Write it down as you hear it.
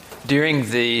During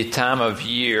the time of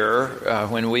year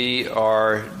when we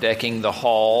are decking the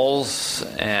halls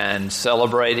and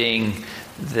celebrating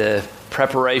the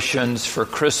preparations for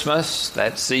Christmas,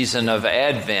 that season of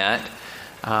Advent,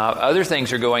 other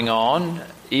things are going on,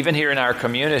 even here in our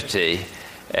community,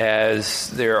 as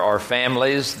there are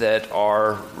families that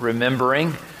are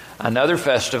remembering another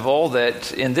festival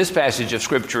that in this passage of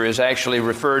Scripture is actually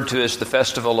referred to as the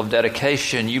Festival of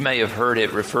Dedication. You may have heard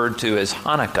it referred to as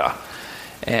Hanukkah.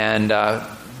 And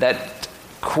that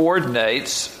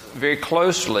coordinates very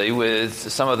closely with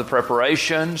some of the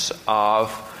preparations of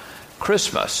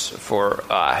Christmas for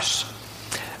us.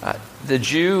 The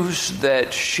Jews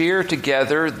that share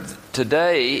together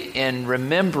today in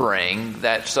remembering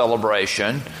that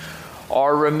celebration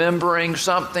are remembering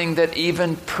something that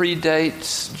even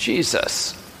predates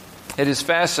Jesus. It is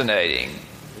fascinating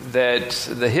that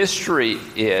the history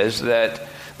is that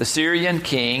the Syrian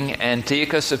king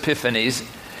Antiochus Epiphanes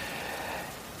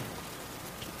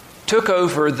took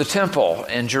over the temple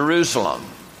in Jerusalem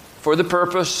for the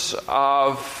purpose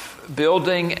of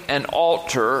building an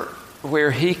altar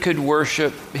where he could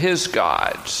worship his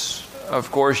gods. Of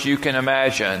course, you can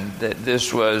imagine that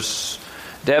this was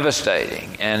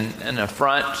devastating and an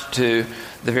affront to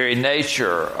the very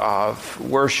nature of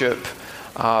worship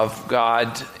of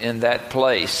God in that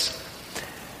place.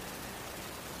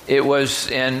 It was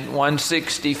in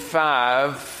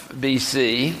 165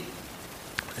 BC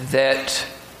that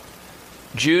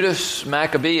Judas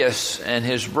Maccabeus and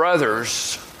his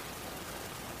brothers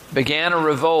began a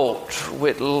revolt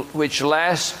which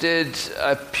lasted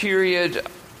a period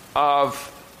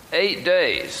of 8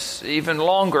 days, even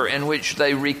longer, in which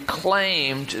they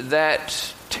reclaimed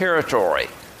that territory.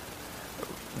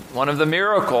 One of the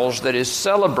miracles that is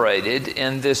celebrated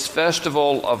in this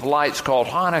festival of lights called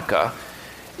Hanukkah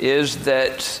is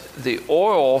that the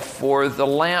oil for the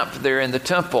lamp there in the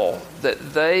temple,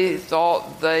 that they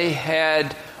thought they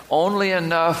had only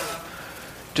enough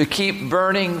to keep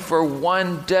burning for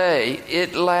 1 day,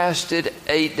 it lasted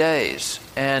 8 days.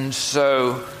 And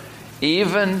so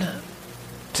even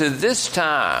to this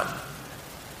time,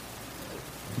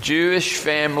 Jewish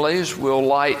families will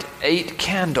light 8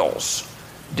 candles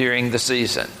during the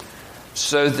season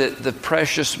so that the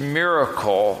precious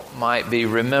miracle might be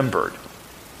remembered.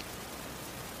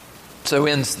 So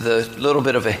ends the little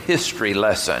bit of a history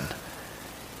lesson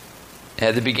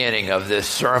at the beginning of this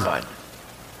sermon.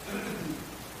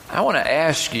 I want to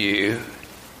ask you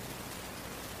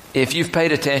if you've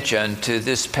paid attention to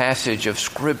this passage of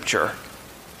Scripture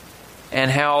and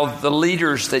how the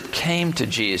leaders that came to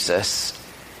Jesus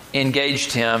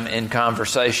engaged him in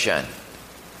conversation.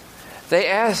 They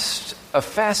asked a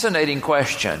fascinating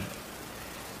question.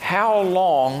 How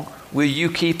long will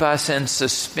you keep us in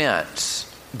suspense?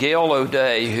 Gail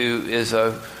O'Day, who is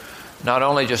not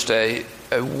only just a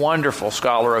wonderful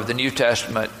scholar of the New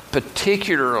Testament,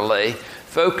 particularly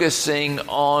focusing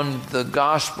on the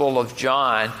Gospel of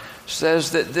John,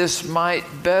 says that this might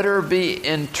better be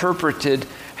interpreted,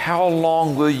 how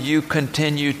long will you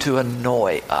continue to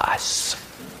annoy us?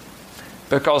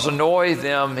 Because annoy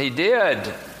them he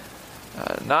did.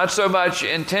 Not so much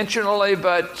intentionally,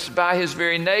 but by his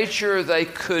very nature, they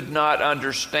could not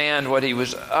understand what he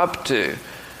was up to.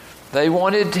 They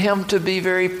wanted him to be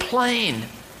very plain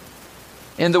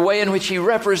in the way in which he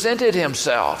represented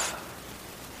himself.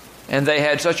 And they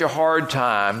had such a hard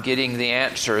time getting the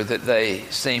answer that they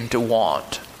seemed to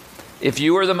want. If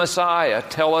you are the Messiah,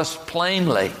 tell us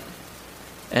plainly.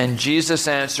 And Jesus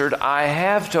answered, I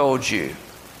have told you,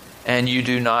 and you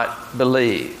do not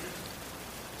believe.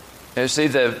 You see,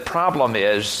 the problem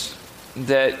is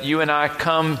that you and I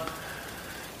come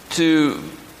to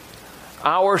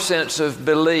our sense of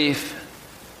belief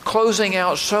closing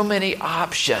out so many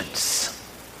options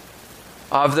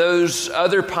of those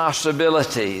other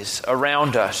possibilities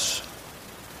around us.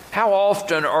 How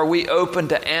often are we open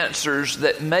to answers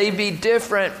that may be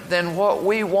different than what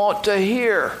we want to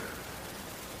hear?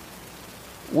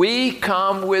 We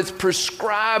come with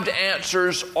prescribed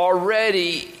answers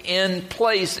already in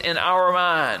place in our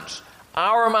minds.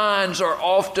 Our minds are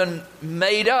often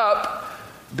made up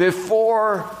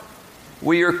before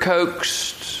we are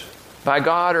coaxed by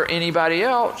God or anybody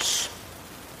else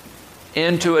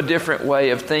into a different way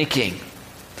of thinking.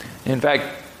 In fact,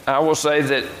 I will say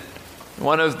that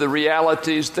one of the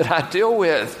realities that I deal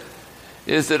with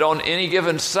is that on any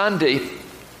given Sunday,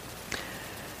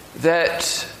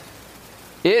 that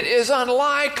it is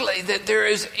unlikely that there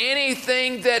is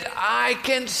anything that I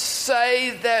can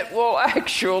say that will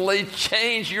actually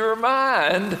change your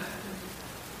mind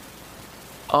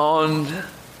on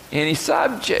any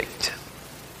subject.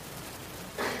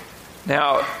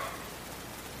 Now,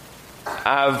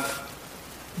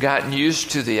 I've gotten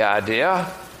used to the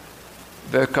idea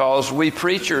because we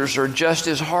preachers are just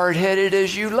as hard-headed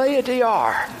as you laity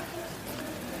are.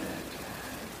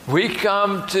 We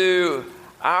come to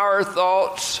our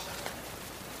thoughts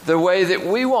the way that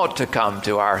we want to come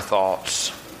to our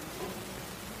thoughts.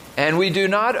 And we do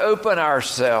not open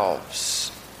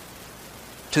ourselves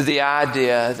to the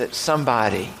idea that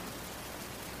somebody,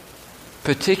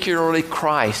 particularly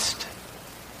Christ,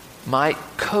 might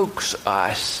coax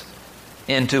us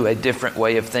into a different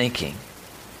way of thinking.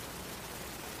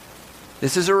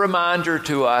 This is a reminder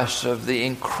to us of the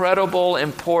incredible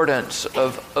importance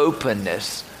of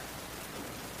openness.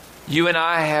 You and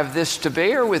I have this to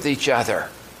bear with each other,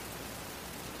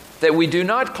 that we do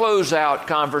not close out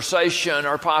conversation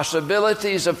or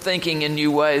possibilities of thinking in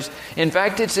new ways. In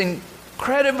fact, it's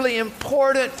incredibly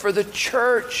important for the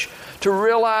church to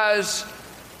realize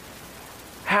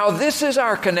how this is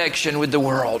our connection with the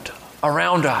world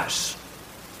around us.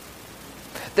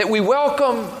 That we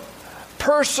welcome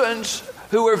persons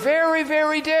who are very,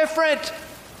 very different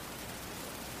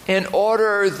in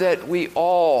order that we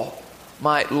all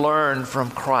might learn from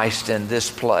Christ in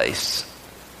this place.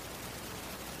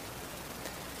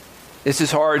 This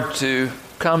is hard to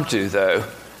come to, though,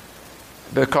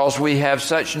 because we have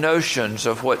such notions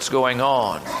of what's going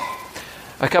on.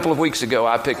 A couple of weeks ago,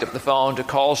 I picked up the phone to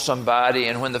call somebody,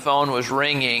 and when the phone was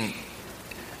ringing,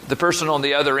 the person on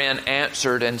the other end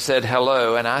answered and said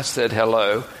hello, and I said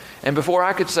hello. And before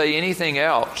I could say anything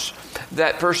else,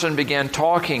 that person began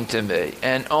talking to me,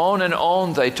 and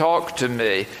on they talked to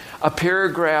me. A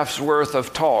paragraph's worth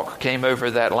of talk came over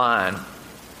that line.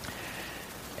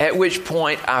 At which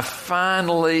point I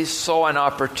finally saw an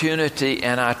opportunity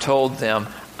and I told them,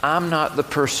 I'm not the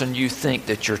person you think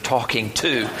that you're talking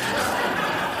to.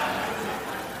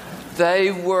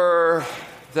 They were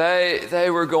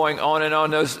going on and on.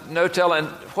 No telling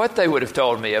what they would have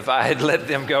told me if I had let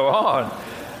them go on.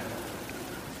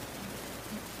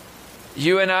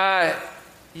 You and I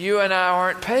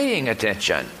aren't paying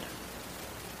attention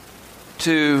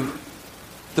to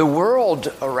the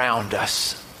world around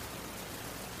us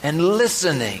and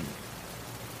listening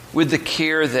with the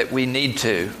care that we need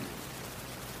to.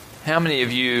 How many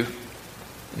of you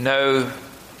know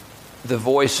the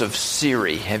voice of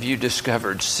Siri? Have you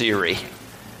discovered Siri?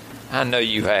 I know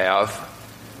you have.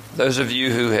 Those of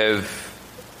you who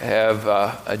have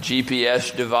a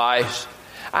GPS device,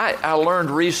 I learned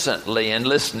recently in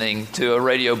listening to a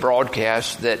radio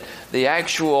broadcast that the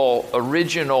actual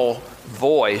original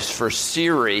voice for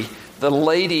Siri, the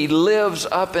lady lives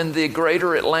up in the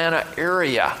greater Atlanta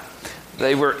area.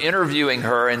 They were interviewing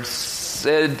her and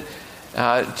said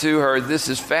to her, this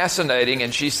is fascinating.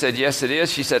 And she said, yes, it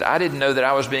is. She said, I didn't know that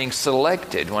I was being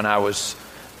selected when I was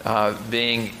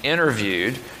being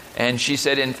interviewed. And she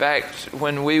said, in fact,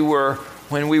 when we were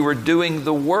doing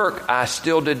the work, I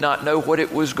still did not know what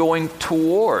it was going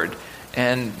toward.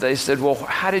 And they said, well,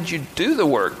 how did you do the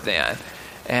work then?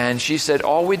 And she said,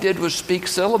 all we did was speak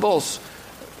syllables,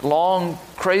 long,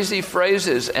 crazy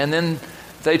phrases. And then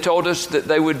they told us that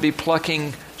they would be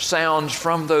plucking sounds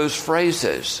from those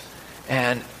phrases.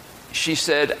 And she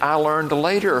said, I learned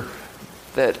later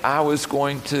that I was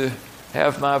going to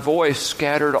have my voice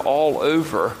scattered all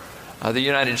over the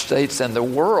United States and the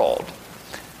world.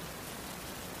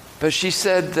 But she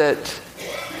said that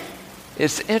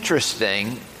it's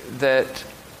interesting that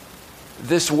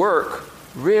this work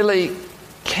really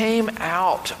came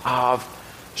out of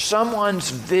someone's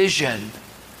vision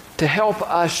to help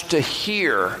us to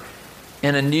hear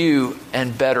in a new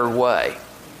and better way.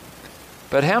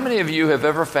 But how many of you have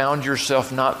ever found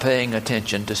yourself not paying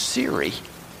attention to Siri?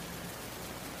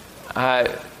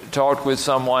 I talked with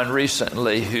someone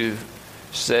recently who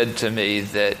said to me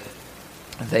that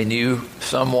they knew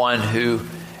someone who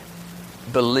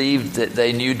believed that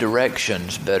they knew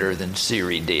directions better than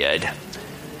Siri did.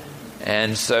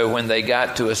 And so when they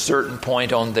got to a certain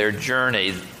point on their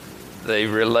journey, they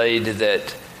relayed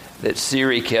that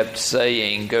Siri kept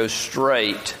saying, go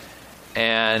straight.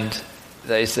 And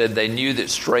they said they knew that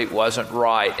straight wasn't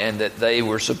right and that they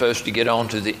were supposed to get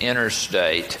onto the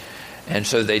interstate. And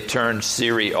so they turned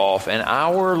Siri off. An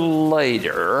hour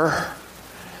later,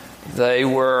 they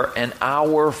were an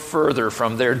hour further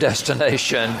from their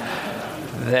destination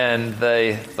than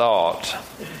they thought.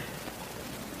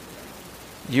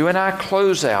 You and I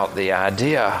close out the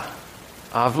idea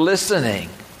of listening.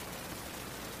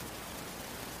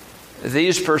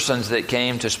 These persons that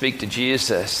came to speak to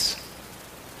Jesus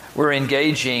were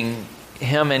engaging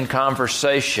him in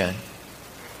conversation,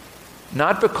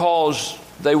 not because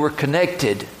they were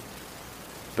connected,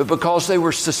 but because they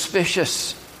were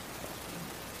suspicious.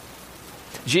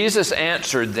 Jesus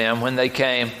answered them when they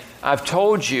came, I've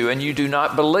told you, and you do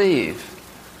not believe.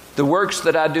 The works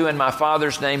that I do in my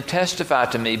Father's name testify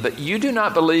to me, but you do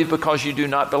not believe because you do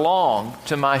not belong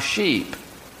to my sheep.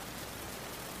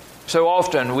 So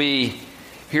often we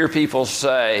hear people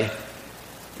say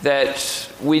that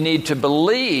we need to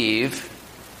believe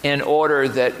in order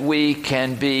that we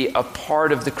can be a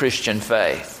part of the Christian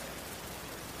faith.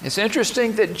 It's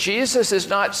interesting that Jesus is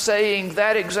not saying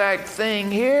that exact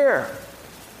thing here.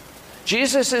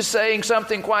 Jesus is saying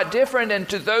something quite different, and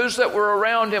to those that were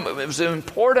around him, it was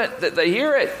important that they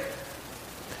hear it.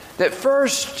 That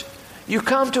first, you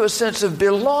come to a sense of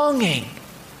belonging,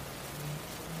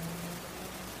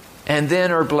 and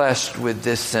then are blessed with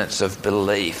this sense of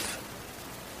belief.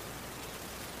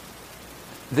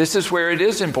 This is where it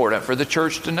is important for the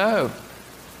church to know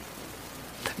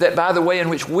that by the way in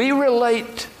which we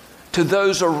relate to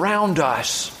those around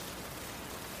us,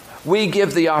 we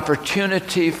give the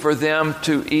opportunity for them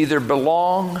to either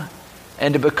belong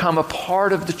and to become a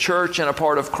part of the church and a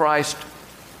part of Christ,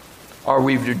 or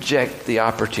we reject the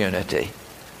opportunity.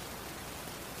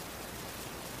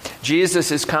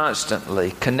 Jesus is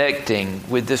constantly connecting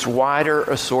with this wider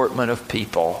assortment of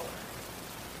people.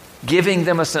 Giving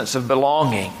them a sense of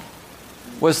belonging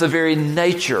was the very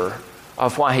nature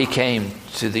of why he came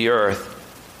to the earth.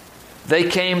 They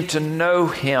came to know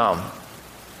him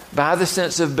by the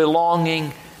sense of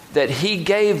belonging that he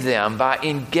gave them by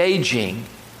engaging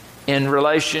in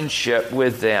relationship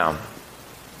with them.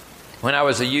 When I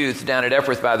was a youth down at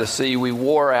Epworth by the Sea, we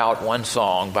wore out one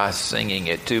song by singing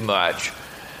it too much.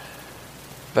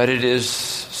 But it is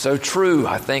so true.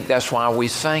 I think that's why we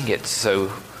sang it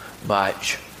so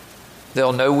much.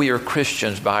 They'll know we are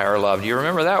Christians by our love. Do you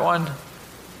remember that one?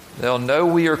 They'll know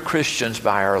we are Christians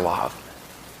by our love.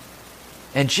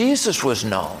 And Jesus was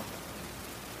known.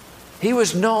 He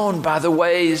was known by the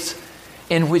ways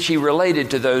in which he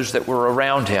related to those that were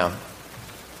around him.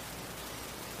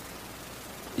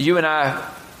 You and I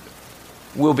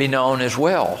will be known as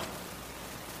well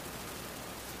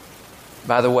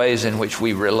by the ways in which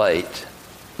we relate.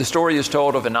 The story is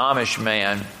told of an Amish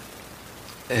man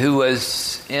who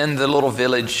was in the little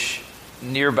village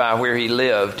nearby where he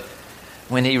lived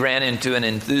when he ran into an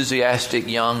enthusiastic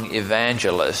young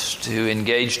evangelist who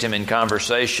engaged him in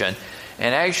conversation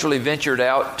and actually ventured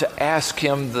out to ask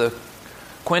him the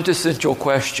quintessential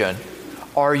question,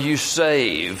 "Are you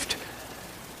saved?"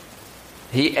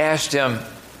 He asked him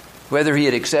whether he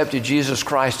had accepted Jesus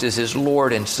Christ as his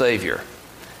Lord and Savior.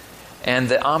 And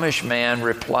the Amish man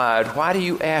replied, "Why do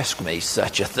you ask me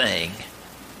such a thing?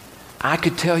 I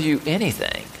could tell you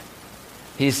anything."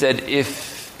 He said,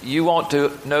 "If you want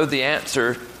to know the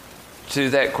answer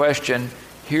to that question,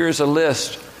 here's a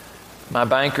list. My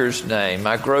banker's name,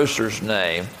 my grocer's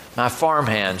name, my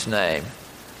farmhand's name.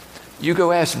 You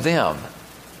go ask them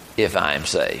if I am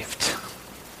saved."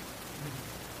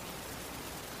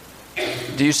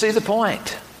 Do you see the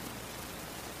point?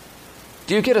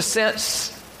 Do you get a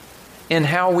sense in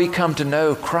how we come to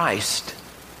know Christ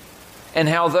and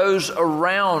how those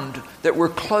around that were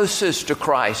closest to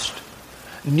Christ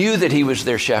knew that he was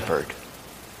their shepherd?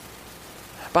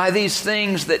 By these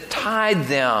things that tied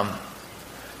them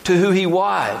to who he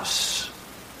was.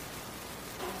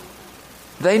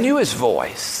 They knew his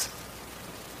voice.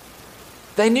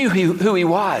 They knew who he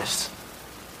was.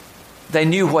 They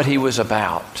knew what he was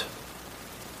about.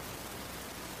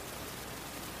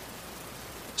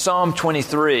 Psalm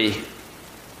 23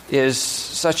 is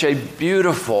such a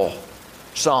beautiful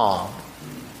song,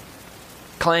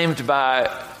 claimed by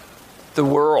the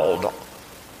world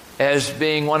as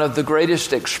being one of the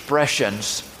greatest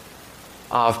expressions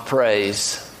of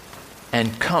praise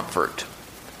and comfort.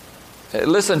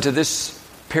 Listen to this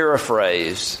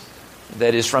paraphrase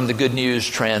that is from the Good News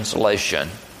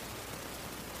translation.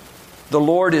 "The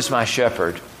Lord is my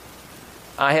shepherd.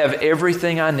 I have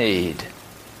everything I need.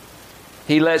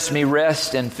 He lets me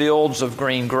rest in fields of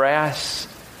green grass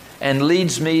and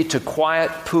leads me to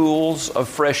quiet pools of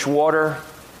fresh water.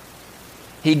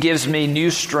 He gives me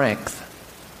new strength.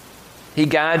 He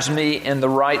guides me in the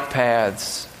right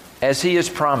paths as he has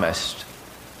promised.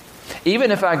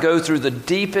 Even if I go through the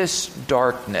deepest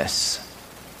darkness,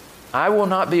 I will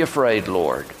not be afraid,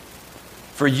 Lord,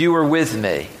 for you are with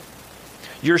me.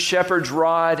 Your shepherd's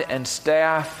rod and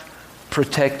staff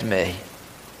protect me.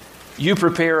 You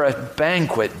prepare a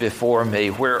banquet before me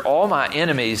where all my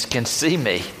enemies can see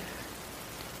me.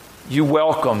 You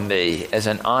welcome me as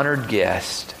an honored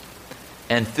guest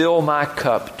and fill my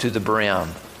cup to the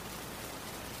brim.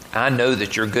 I know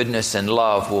that your goodness and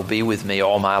love will be with me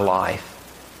all my life,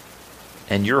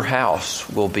 and your house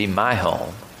will be my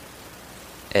home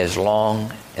as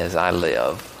long as I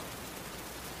live.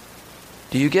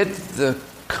 Do you get the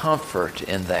comfort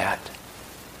in that?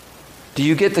 Do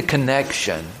you get the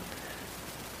connection?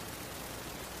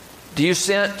 Do you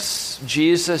sense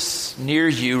Jesus near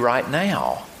you right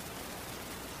now?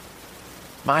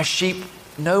 My sheep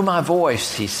know my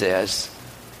voice, he says.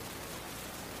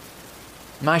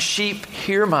 My sheep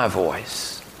hear my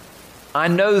voice. I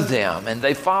know them and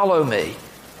they follow me.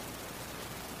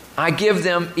 I give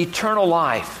them eternal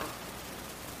life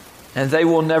and they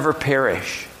will never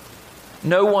perish.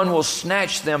 No one will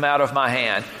snatch them out of my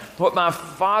hand. What my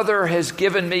Father has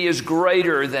given me is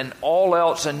greater than all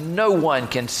else, and no one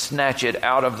can snatch it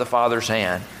out of the Father's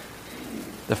hand.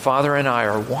 The Father and I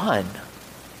are one.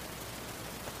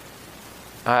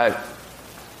 I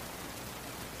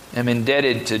am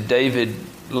indebted to David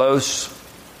Lose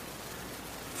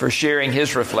for sharing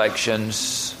his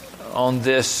reflections on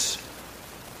this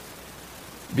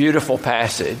beautiful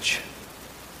passage.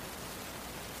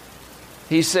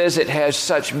 He says it has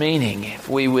such meaning if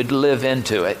we would live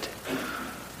into it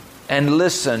and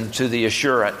listen to the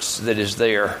assurance that is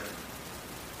there.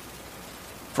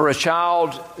 For a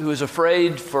child who is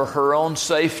afraid for her own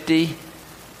safety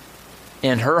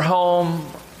in her home,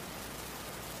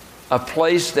 a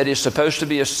place that is supposed to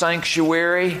be a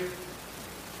sanctuary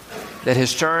that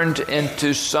has turned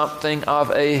into something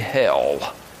of a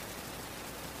hell,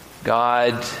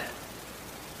 God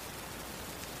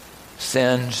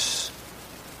sends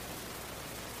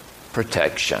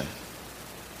protection.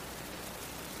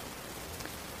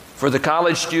 For the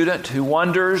college student who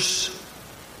wonders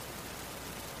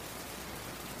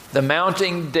the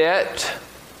mounting debt,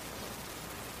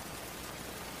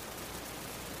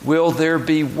 will there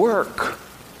be work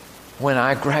when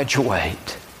I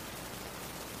graduate?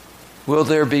 Will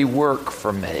there be work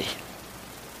for me?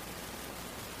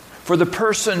 For the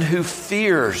person who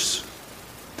fears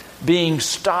being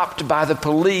stopped by the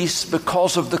police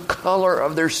because of the color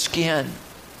of their skin.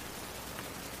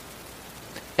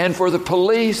 And for the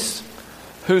police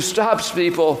who stops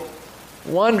people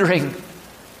wondering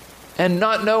and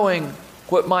not knowing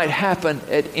what might happen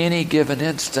at any given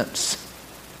instance.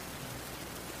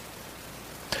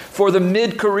 For the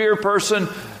mid-career person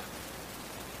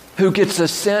who gets a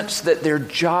sense that their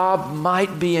job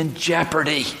might be in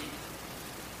jeopardy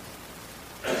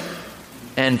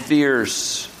and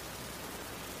fears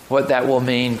what that will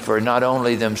mean for not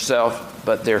only themselves,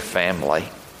 but their family.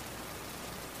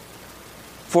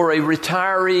 For a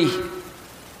retiree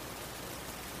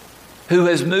who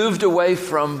has moved away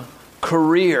from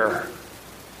career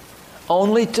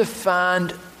only to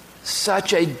find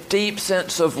such a deep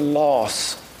sense of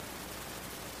loss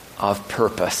of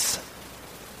purpose.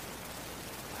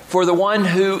 For the one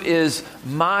who is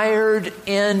mired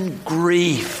in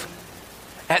grief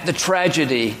at the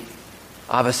tragedy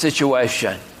of a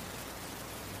situation.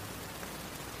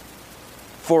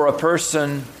 For a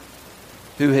person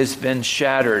who has been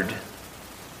shattered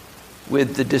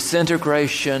with the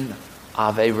disintegration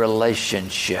of a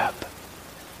relationship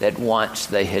that once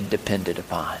they had depended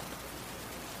upon.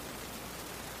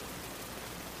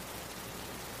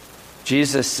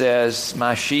 Jesus says,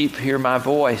 my sheep hear my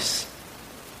voice.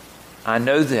 I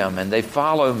know them and they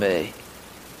follow me.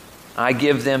 I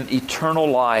give them eternal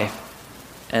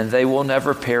life and they will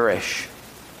never perish.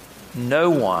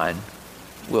 No one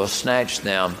will snatch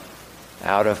them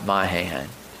out of my hand.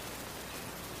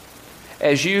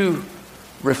 As you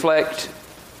reflect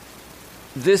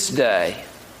this day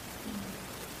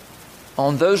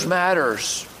on those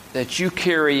matters that you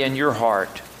carry in your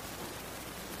heart,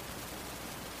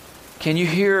 can you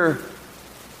hear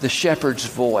the shepherd's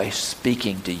voice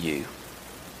speaking to you?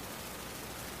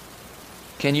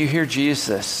 Can you hear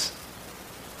Jesus?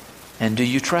 And do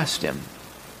you trust him?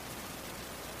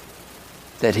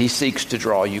 That he seeks to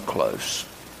draw you close.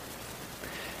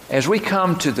 As we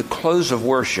come to the close of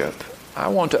worship, I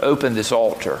want to open this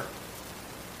altar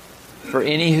for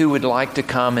any who would like to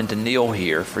come and to kneel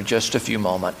here for just a few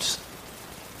moments.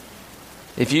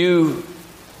 If you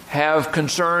have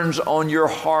concerns on your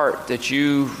heart that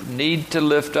you need to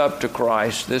lift up to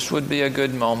Christ, this would be a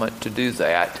good moment to do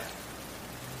that.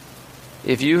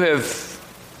 If you have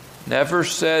never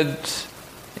said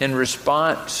in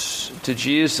response to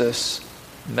Jesus,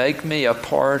 make me a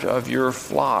part of your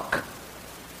flock,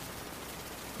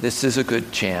 this is a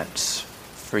good chance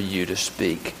for you to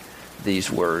speak these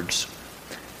words.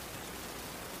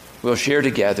 We'll share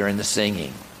together in the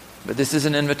singing, but this is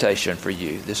an invitation for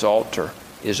you. This altar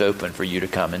is open for you to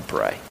come and pray.